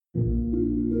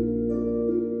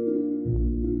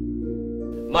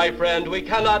My friend, we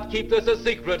cannot keep this a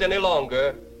secret any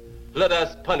longer. Let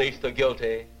us punish the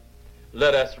guilty.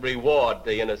 Let us reward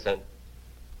the innocent.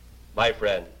 My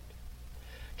friend,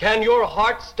 can your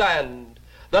heart stand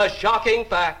the shocking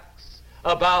facts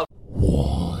about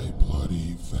Why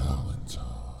Bloody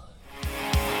Valentine?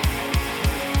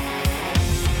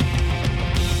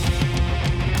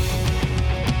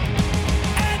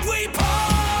 And we party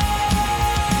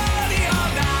all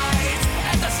night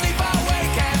at the sleeper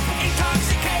weekend,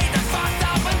 intoxicated, fucked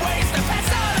up, and ways to pass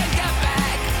out and get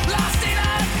back, lost in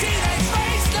a teenage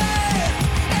wasteland.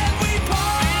 And we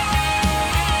party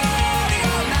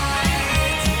all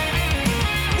night.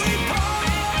 We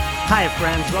party. Hi,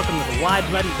 friends. Welcome to the Why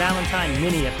Bloody Valentine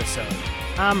mini episode.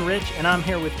 I'm Rich, and I'm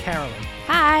here with Carolyn.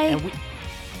 Hi. And we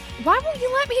Why won't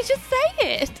you let me just say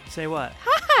it? say what?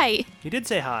 Hi. You did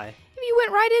say hi. You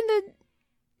went right into,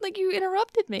 like, you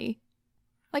interrupted me.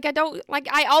 Like,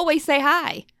 I always say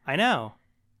hi. I know.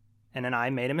 And then I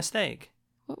made a mistake.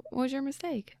 What was your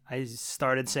mistake? I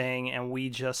started saying, and we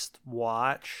just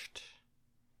watched.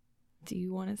 Do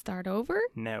you want to start over?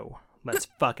 No. Let's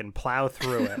fucking plow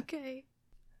through it. Okay.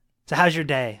 So, how's your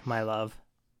day, my love?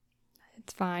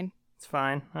 It's fine. It's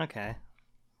fine. Okay.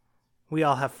 We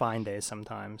all have fine days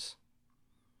sometimes.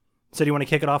 So, do you want to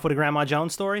kick it off with a Grandma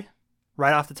Jones story?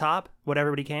 Right off the top? What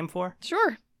everybody came for?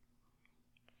 Sure.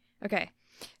 Okay.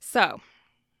 So,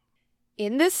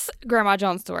 in this Grandma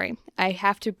Jones story, I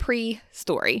have to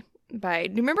pre-story by,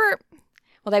 do you remember?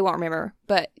 Well, they won't remember,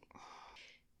 but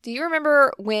do you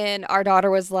remember when our daughter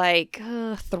was like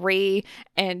 3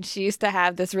 and she used to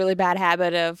have this really bad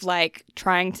habit of like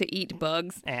trying to eat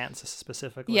bugs? Ants,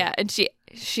 specifically. Yeah, and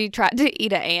she tried to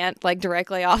eat an ant like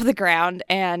directly off the ground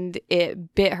and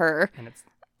it bit her And it's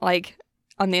like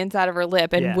on the inside of her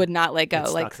lip and Yeah, would not let go.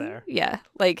 it's Like stuck there. yeah,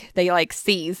 like they like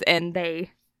seize and I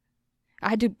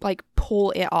had to like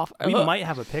pull it off. We Ugh. might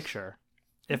have a picture,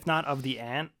 if not of the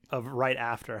ant, of right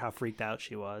after how freaked out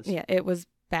she was. Yeah, it was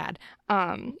bad.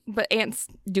 But ants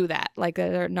do that. Like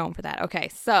they're known for that. Okay,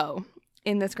 so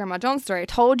in this Grandma Jones story, I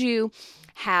told you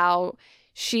how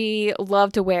she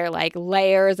loved to wear like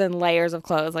layers and layers of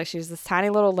clothes. Like she's this tiny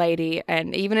little lady,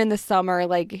 and even in the summer,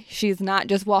 like she's not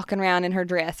just walking around in her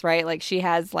dress, right? Like she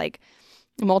has like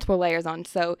multiple layers on.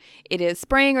 So it is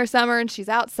spring or summer, and she's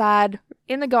outside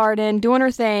in the garden doing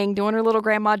her thing, doing her little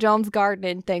Grandma Jones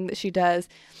gardening thing that she does,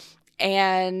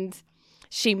 and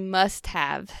she must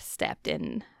have stepped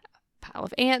in a pile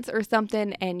of ants or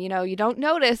something, and you don't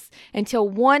notice until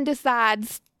one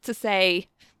decides to say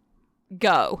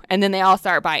go, and then they all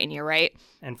start biting you, right?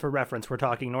 And for reference, we're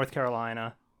talking North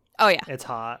Carolina. Oh yeah. It's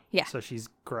hot. Yeah. So she's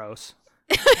gross.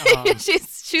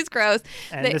 She's gross.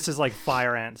 And this is like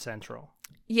Fire Ant Central.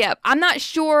 Yeah, I'm not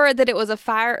sure that it was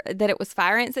fire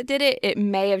ants that did it. It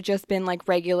may have just been like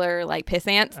regular like piss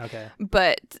ants. Okay.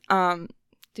 But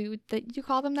do you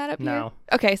call them that up here? No.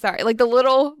 Okay, sorry. Like the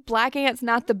little black ants,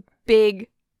 not the big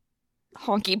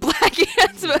honky black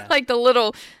ants, Yeah. but like the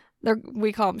little,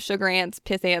 we call them sugar ants,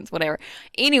 piss ants, whatever.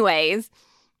 Anyways,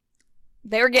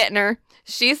 they were getting her.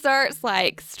 She starts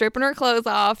like stripping her clothes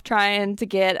off, trying to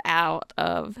get out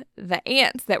of the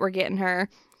ants that were getting her.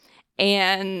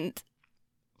 And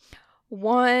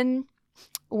one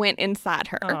went inside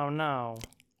her Oh, no.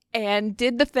 and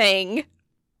did the thing.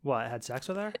 What? Had sex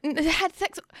with her? Had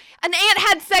sex. An ant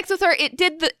had sex with her.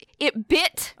 It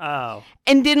bit Oh.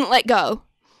 and didn't let go.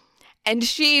 And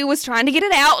she was trying to get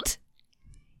it out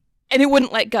and it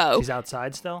wouldn't let go. She's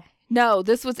outside still? No,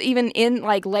 this was even in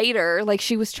like later, like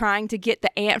she was trying to get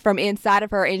the ant from inside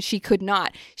of her and she could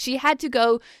not. She had to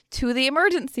go to the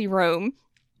emergency room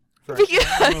For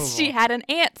because removal. she had an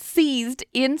ant seized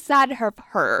inside her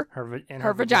in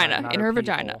her vagina, not in her people,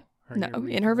 vagina. No, urethra.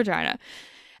 in her vagina.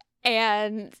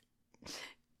 And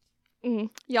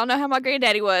y'all know how my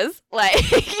granddaddy was. Like,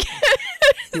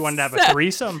 You wanted to have a So-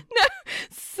 threesome?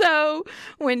 So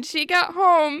when she got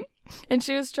home and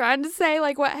she was trying to say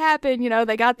like what happened,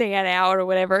 they got the ant out or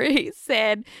whatever, he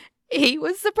said he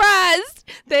was surprised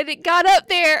that it got up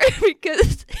there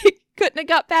because it couldn't have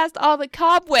got past all the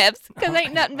cobwebs because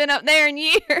ain't nothing been up there in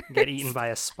years. Get eaten by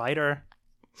a spider?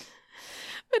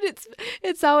 But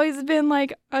it's always been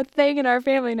like a thing in our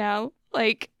family now.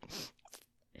 Like,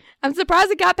 I'm surprised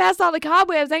it got past all the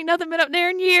cobwebs. Ain't nothing been up there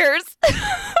in years.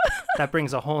 That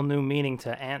brings a whole new meaning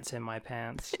to ants in my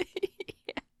pants.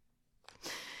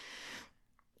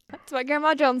 That's my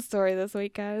Grandma Jones story this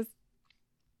week, guys.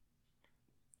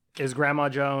 Is Grandma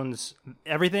Jones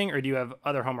everything, or do you have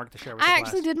other homework to share with the I class?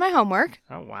 actually did my homework,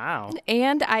 Oh, wow.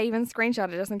 and I even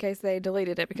screenshotted it just in case they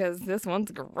deleted it because this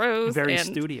one's gross. Very and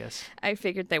studious. I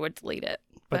figured they would delete it.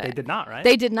 But they did not, right?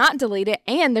 They did not delete it,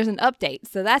 and there's an update,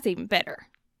 so that's even better.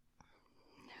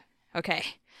 Okay.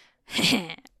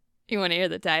 You want to hear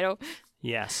the title?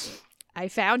 Yes. I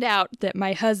found out that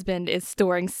my husband is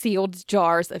storing sealed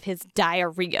jars of his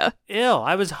diarrhea. Ew,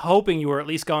 I was hoping you were at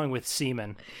least going with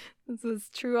semen. This is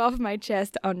true off my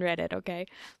chest on Reddit, okay?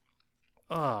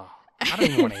 Oh, I don't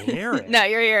even want to hear it. No,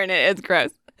 you're hearing it. It's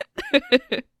gross.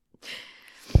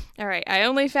 All right, I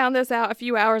only found this out a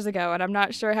few hours ago, and I'm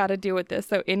not sure how to deal with this,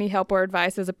 so any help or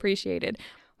advice is appreciated.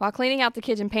 While cleaning out the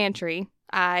kitchen pantry,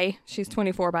 she's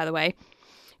 24 by the way,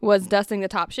 was dusting the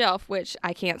top shelf, which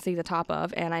I can't see the top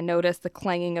of, and I noticed the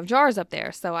clanging of jars up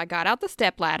there. So I got out the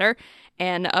stepladder,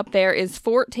 and up there is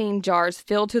 14 jars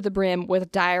filled to the brim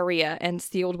with diarrhea and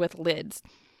sealed with lids.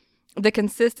 The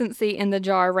consistency in the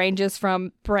jar ranges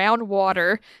from brown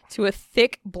water to a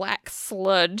thick black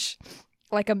sludge,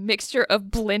 like a mixture of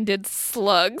blended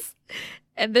slugs.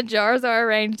 And the jars are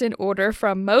arranged in order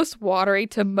from most watery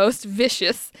to most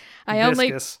vicious.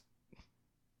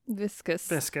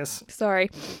 Viscous. Sorry.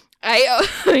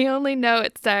 I only know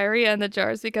it's diarrhea in the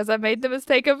jars because I made the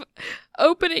mistake of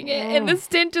opening it, and the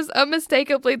stench is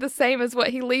unmistakably the same as what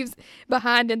he leaves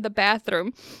behind in the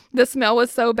bathroom. The smell was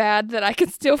so bad that I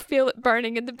could still feel it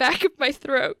burning in the back of my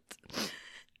throat.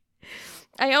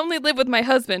 I only live with my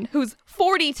husband, who's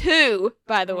 42,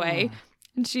 by the way,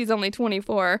 and she's only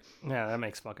 24. Yeah, that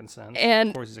makes fucking sense. And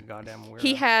of course he's a goddamn weirdo.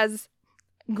 he has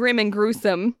grim and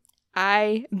gruesome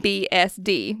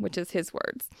IBSD, which is his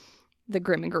words. The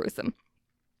grim and gruesome.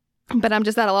 But I'm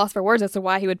just at a loss for words as to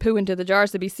why he would poo into the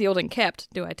jars to be sealed and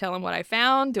kept. Do I tell him what I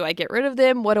found? Do I get rid of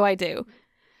them? What do I do?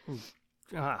 Give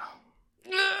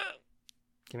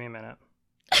me a minute.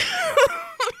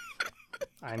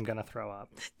 I'm gonna throw up.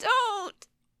 Don't!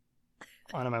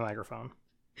 Onto my microphone.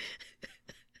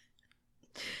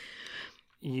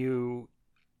 You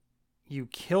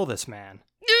kill this man.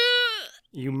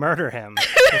 You murder him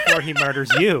before he murders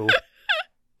you.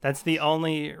 That's the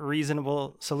only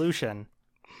reasonable solution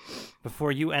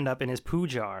before you end up in his poo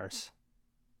jars.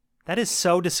 That is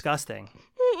so disgusting.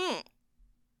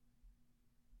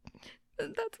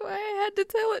 That's why I had to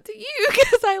tell it to you,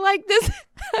 because I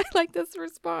like this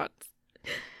response.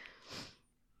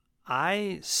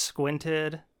 I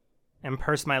squinted and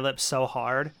pursed my lips so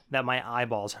hard that my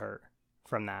eyeballs hurt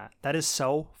from that. That is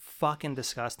so fucking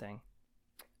disgusting.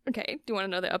 Okay, do you want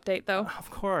to know the update, though? Of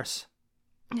course.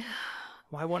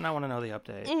 Why wouldn't I want to know the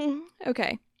update?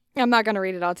 Okay. I'm not going to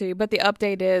read it all to you, but the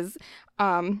update is,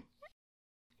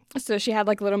 so she had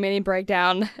like a little mini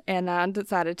breakdown and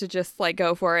decided to just like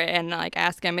go for it and like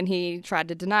ask him, and he tried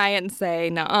to deny it and say,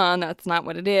 "Nuh-uh, that's not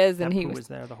what it is." And he was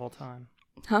there the whole time.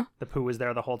 Huh? The poo was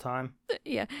there the whole time?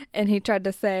 Yeah. And he tried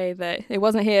to say that it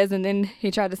wasn't his, and then he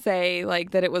tried to say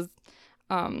like that it was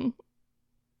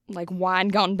like wine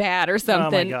gone bad or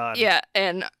something. Oh my God. Yeah.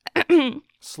 And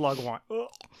slug wine. Ugh.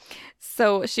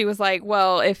 So she was like,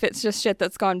 well, if it's just shit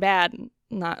that's gone bad,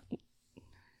 not,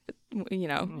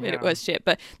 it was shit,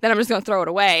 but then I'm just going to throw it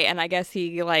away. And I guess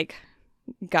he like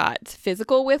got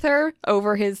physical with her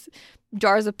over his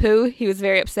jars of poo. He was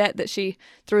very upset that she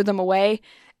threw them away.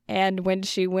 And when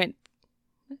she went,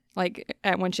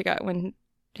 when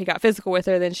he got physical with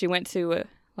her, then she went to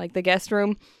like the guest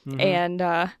room. And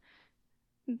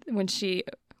when she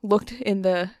looked in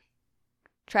the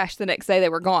trash the next day, they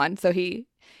were gone. So he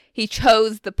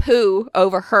chose the poo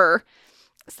over her.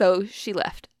 So she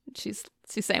left. She's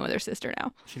staying with her sister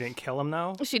now. She didn't kill him,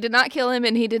 though? She did not kill him,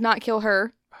 and he did not kill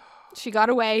her. She got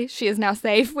away. She is now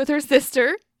safe with her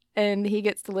sister, and he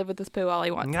gets to live with this poo all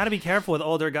he wants. You got to be careful with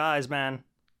older guys, man.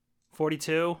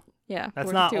 42? Yeah.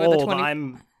 That's not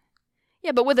old.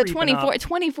 Yeah, but with a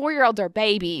 24-year-olds are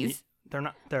babies. They're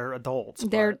not. They're adults.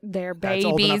 They're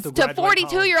babies. To To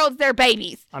 42-year-olds, they're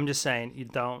babies. I'm just saying, you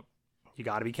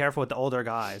got to be careful with the older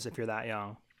guys if you're that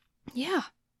young. Yeah.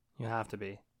 You have to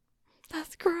be.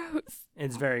 That's gross.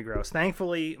 It's very gross.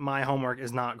 Thankfully, my homework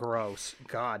is not gross.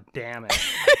 God damn it.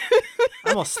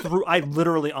 I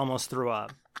literally almost threw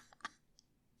up.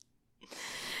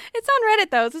 It's on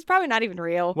Reddit, though. This is probably not even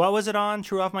real. What was it on?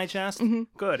 True Off My Chest? Mm-hmm.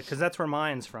 Good, because that's where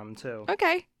mine's from, too.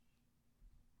 Okay.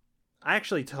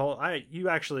 You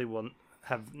actually will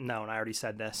have known. I already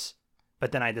said this.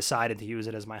 But then I decided to use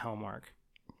it as my homework.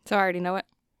 So I already know it.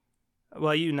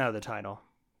 Well, you know the title.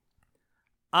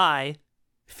 I,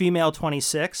 female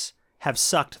 26, have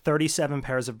sucked 37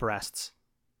 pairs of breasts.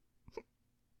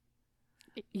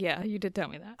 Yeah, you did tell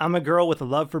me that. I'm a girl with a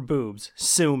love for boobs.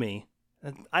 Sue me.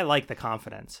 I like the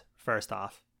confidence, first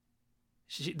off.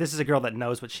 This is a girl that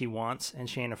knows what she wants, and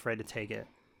she ain't afraid to take it.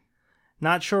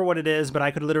 Not sure what it is, but I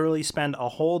could literally spend a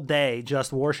whole day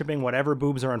just worshiping whatever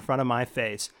boobs are in front of my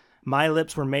face. My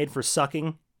lips were made for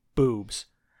sucking boobs.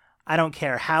 I don't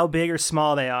care how big or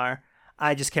small they are.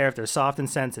 I just care if they're soft and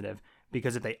sensitive.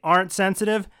 Because if they aren't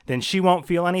sensitive, then she won't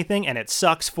feel anything, and it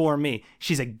sucks for me.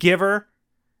 She's a giver,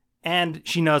 and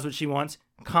she knows what she wants.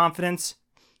 Confidence,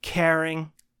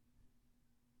 caring.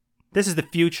 This is the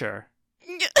future.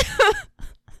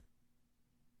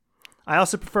 I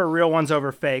also prefer real ones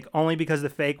over fake, only because the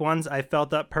fake ones I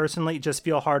felt up personally just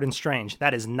feel hard and strange.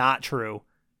 That is not true.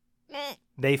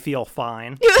 They feel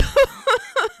fine.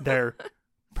 They're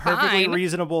perfectly Fine.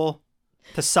 reasonable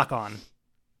to suck on.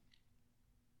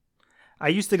 I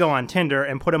used to go on Tinder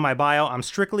and put in my bio, I'm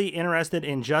strictly interested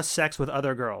in just sex with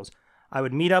other girls. I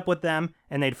would meet up with them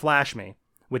and they'd flash me.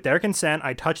 With their consent,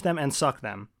 I touch them and suck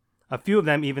them. A few of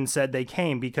them even said they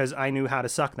came because I knew how to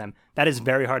suck them. That is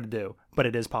very hard to do, but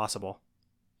it is possible.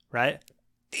 Right?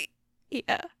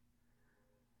 Yeah.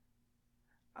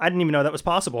 I didn't even know that was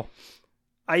possible.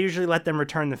 I usually let them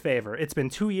return the favor. It's been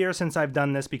 2 years since I've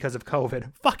done this because of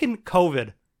COVID. Fucking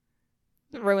COVID.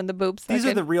 Ruin the boobs. These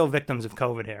are the real victims of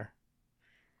COVID here.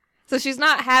 So she's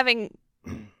not having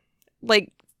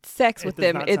like sex It with does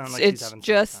them. not sound It's like she's having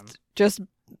sex with them. just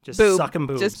Just boob. sucking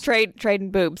boobs. Just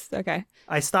trading boobs. Okay.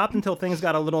 I stopped until things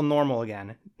got a little normal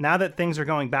again. Now that things are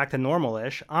going back to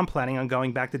normal-ish, I'm planning on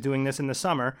going back to doing this in the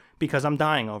summer because I'm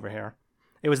dying over here.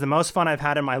 It was the most fun I've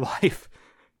had in my life.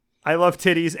 I love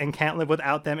titties and can't live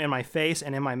without them in my face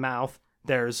and in my mouth.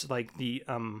 There's like the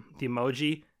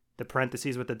emoji, the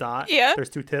parentheses with the dot. Yeah. There's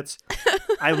 2 tits.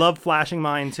 I love flashing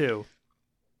mine too.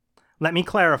 Let me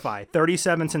clarify.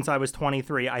 37 since I was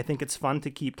 23. I think it's fun to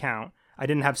keep count. I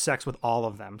didn't have sex with all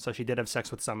of them, so she did have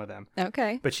sex with some of them.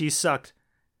 Okay. But she sucked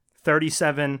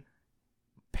 37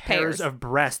 pairs Pairs. of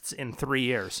breasts in 3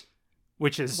 years,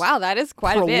 which is Wow, that is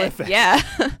quite prolific. a bit. Yeah.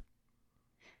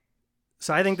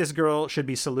 So I think this girl should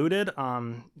be saluted.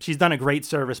 She's done a great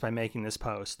service by making this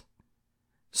post.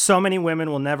 So many women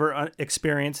will never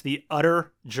experience the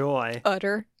utter joy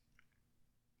Utter.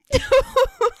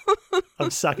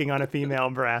 of sucking on a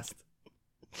female breast.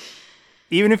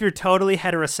 Even if you're totally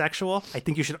heterosexual, I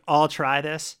think you should all try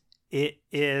this. It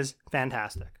is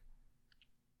fantastic.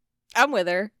 I'm with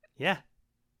her. Yeah.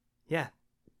 Yeah.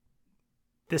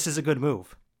 This is a good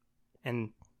move.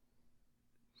 And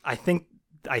I think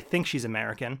she's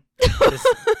American. This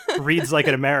reads like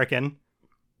an American.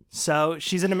 So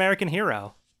she's an American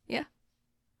hero. Yeah.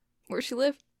 Where she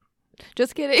live?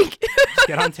 Just kidding.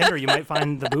 Get on Tinder. You might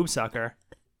find the boob sucker.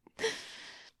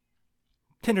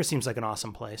 Tinder seems like an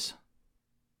awesome place.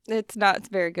 It's not. It's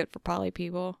very good for poly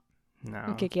people. No.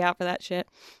 I'll kick you out for that shit.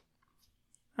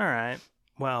 All right.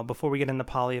 Well, before we get into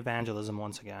poly evangelism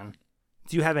once again,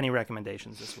 do you have any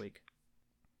recommendations this week?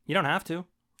 You don't have to.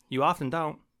 You often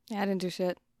don't. Yeah, I didn't do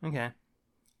shit. Okay.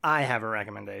 I have a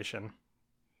recommendation.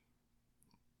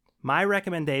 My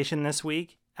recommendation this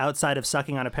week, outside of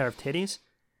sucking on a pair of titties,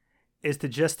 is to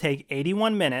just take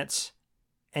 81 minutes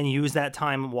and use that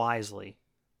time wisely.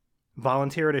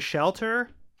 Volunteer at a shelter,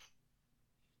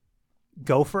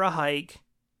 go for a hike,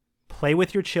 play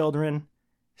with your children,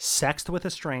 sext with a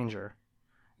stranger.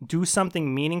 Do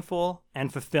something meaningful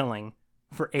and fulfilling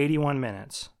for 81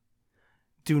 minutes.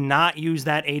 Do not use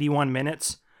that 81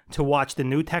 minutes to watch the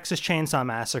new Texas Chainsaw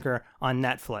Massacre on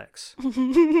Netflix.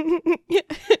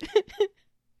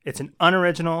 It's an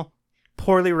unoriginal,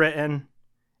 poorly written,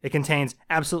 it contains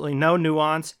absolutely no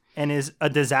nuance, and is a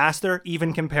disaster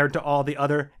even compared to all the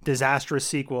other disastrous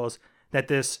sequels that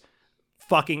this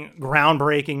fucking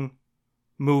groundbreaking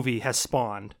movie has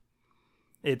spawned.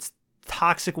 It's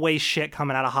toxic waste shit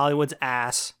coming out of Hollywood's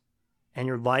ass, and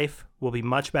your life will be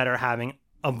much better having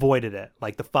avoided it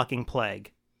like the fucking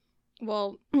plague.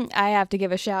 Well, I have to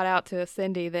give a shout out to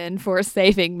Cindy then for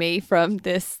saving me from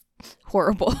this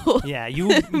horrible. Yeah, you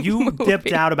dipped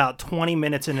movie. out about 20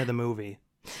 minutes into the movie.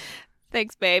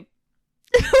 Thanks, babe.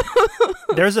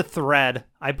 There's a thread.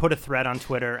 I put a thread on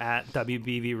Twitter at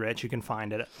WBVRich. You can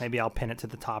find it. Maybe I'll pin it to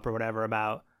the top or whatever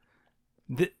about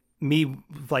me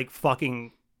like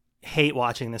fucking hate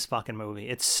watching this fucking movie.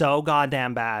 It's so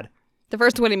goddamn bad. The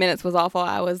first 20 minutes was awful.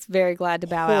 I was very glad to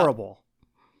bow out.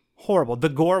 Horrible. The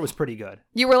gore was pretty good.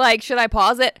 You were like, should I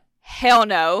pause it? Hell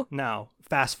no. No,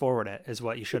 fast forward it is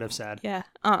what you should have said. Yeah.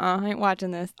 I ain't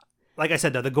watching this. Like I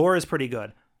said, though, the gore is pretty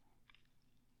good.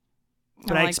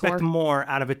 But I like expect gore. more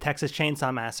out of a Texas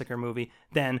Chainsaw Massacre movie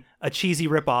than a cheesy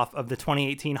ripoff of the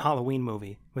 2018 Halloween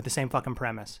movie with the same fucking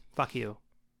premise. Fuck you.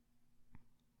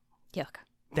 Yuck.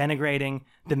 Denigrating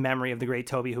the memory of the great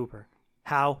Toby Hooper.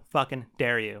 How fucking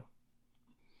dare you?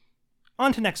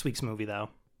 On to next week's movie, though.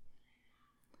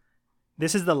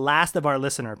 This is the last of our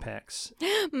listener picks.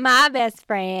 My best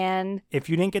friend. If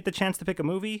you didn't get the chance to pick a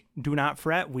movie, do not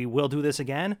fret. We will do this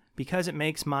again because it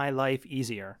makes my life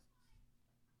easier.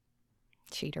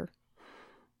 Cheater.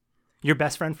 Your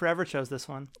best friend forever chose this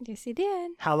one. Yes, he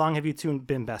did. How long have you two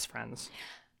been best friends?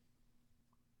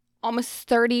 Almost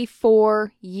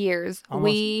 34 years.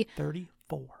 Almost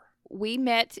 34. We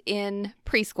met in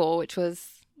preschool, which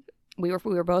was we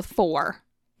were both 4,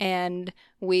 and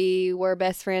we were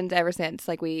best friends ever since.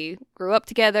 Like, we grew up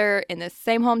together in the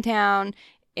same hometown,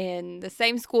 in the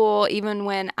same school. Even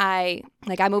when I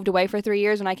moved away for 3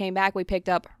 years, when I came back, we picked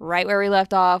up right where we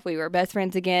left off. We were best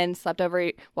friends again. I slept over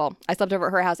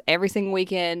at her house every single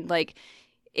weekend. Like,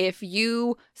 if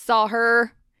you saw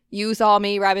her, you saw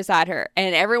me right beside her,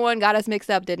 and everyone got us mixed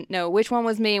up, didn't know which one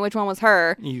was me and which one was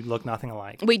her. You look nothing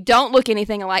alike. We don't look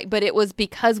anything alike, but it was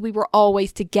because we were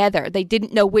always together. They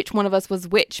didn't know which one of us was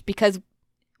which because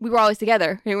we were always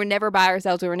together. We were never by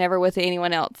ourselves. We were never with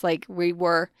anyone else. Like, we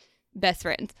were best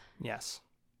friends. Yes.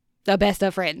 The best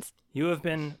of friends. You have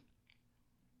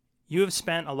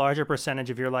spent a larger percentage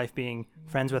of your life being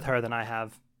friends with her than I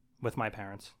have with my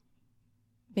parents.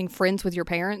 Being friends with your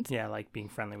parents? Yeah, like being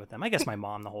friendly with them. I guess my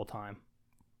mom the whole time.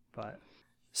 But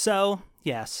so,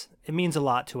 yes, it means a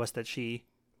lot to us that she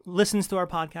listens to our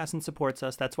podcast and supports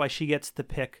us. That's why she gets to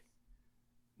pick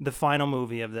the final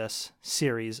movie of this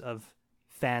series of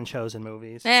fan-chosen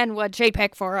movies. And what'd she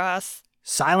pick for us?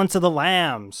 Silence of the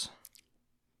Lambs.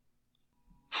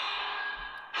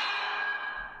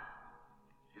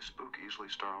 You spook easily,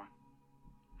 Starling?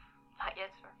 Not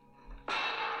yet, sir.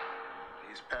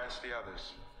 He's past the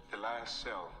others. The last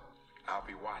cell. I'll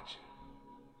be watching.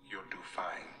 You'll do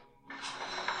fine.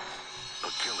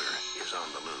 A killer is on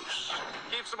the loose.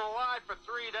 Keeps them alive for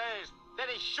 3 days. Then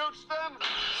he shoots them,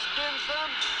 skins them,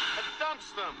 and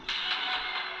dumps them.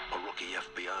 A rookie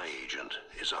FBI agent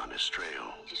is on his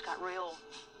trail. He's got real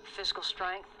physical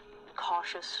strength,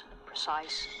 cautious,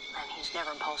 precise, and he's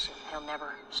never impulsive. He'll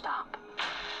never stop.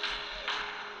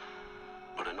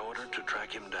 But in order to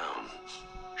track him down,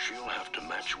 she'll have to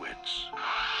match wits.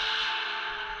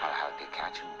 I'll help you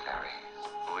catch him, Clary.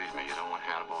 Believe me, you don't want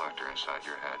Hannibal Lecter inside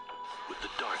your head. With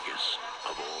the darkest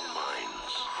of all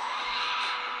minds.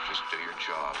 Just do your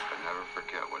job, but never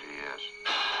forget what he is.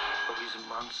 Oh, he's a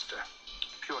monster.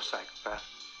 Pure psychopath.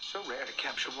 So rare to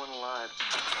capture one alive.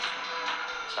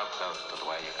 So close to the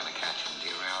way you're gonna catch him. Do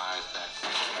you realize that?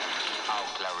 Oh,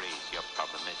 Clarice, your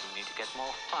problem is you need to get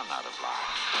more fun out of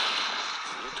life.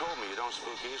 You told me you don't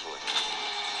spook easily.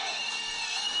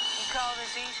 You call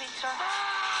this easy, sir?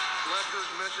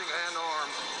 Lecter's missing an arm.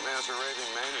 Man's a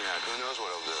raving maniac. Who knows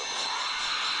what he'll do?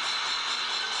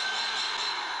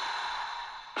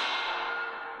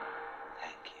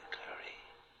 Thank you, Clarice.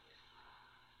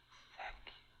 Thank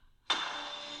you.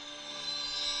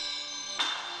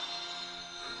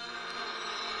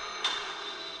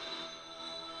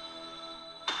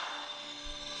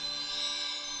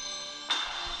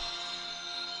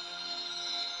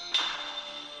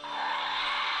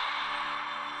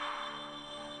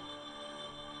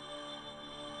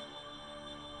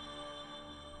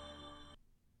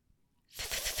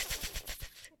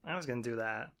 I was going to do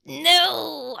that.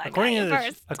 No! According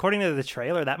to the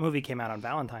trailer, that movie came out on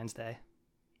Valentine's Day.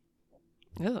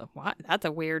 Ugh, what? That's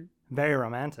a weird... Very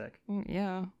romantic.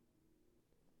 Yeah.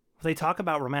 They talk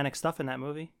about romantic stuff in that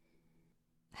movie.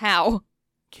 How?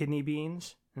 Kidney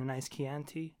beans and a nice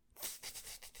Chianti.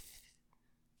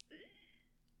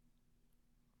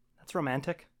 That's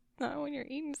romantic. No, when you're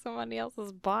eating somebody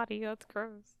else's body, that's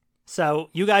gross. So,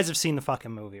 you guys have seen the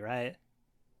fucking movie, right?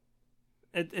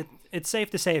 It's safe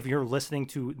to say if you're listening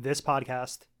to this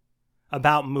podcast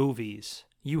about movies,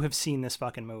 you have seen this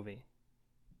fucking movie.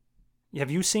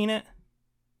 Have you seen it?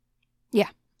 Yeah.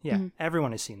 Yeah, Mm-hmm.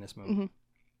 Everyone has seen this movie. Mm-hmm.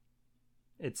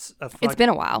 It's been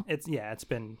a while. It's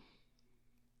been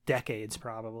decades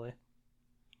probably.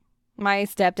 My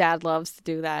stepdad loves to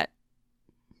do that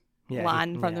Yeah,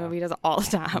 line from the movie. He does it all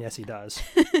the time. Yes, he does.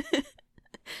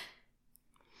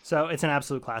 So it's an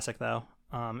absolute classic, though.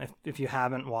 If you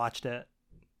haven't watched it,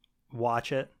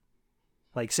 watch it.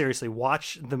 Like, seriously,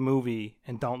 watch the movie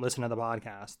and don't listen to the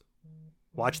podcast.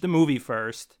 Watch the movie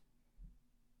first,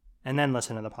 and then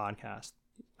listen to the podcast.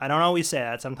 I don't always say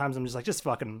that. Sometimes I'm just like, just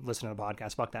fucking listen to the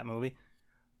podcast. Fuck that movie.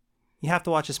 You have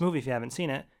to watch this movie if you haven't seen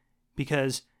it,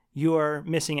 because you're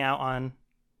missing out on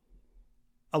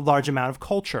a large amount of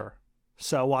culture.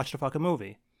 So watch the fucking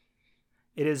movie.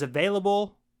 It is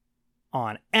available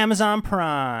on Amazon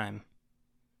Prime.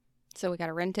 So we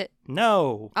gotta rent it.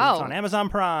 No, Oh. It's on Amazon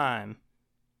Prime.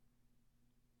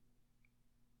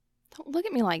 Don't look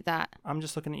at me like that. I'm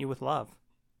just looking at you with love.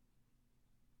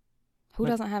 Who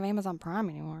Like- doesn't have Amazon Prime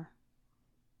anymore?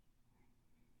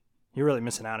 You're really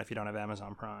missing out if you don't have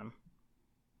Amazon Prime.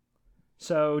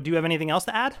 So, do you have anything else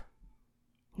to add?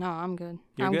 No, I'm good.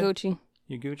 You're I'm good? Gucci.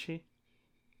 You Gucci?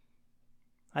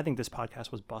 I think this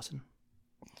podcast was bussin'.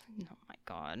 Oh my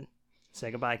God.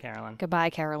 Say goodbye, Carolyn. Goodbye,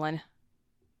 Carolyn.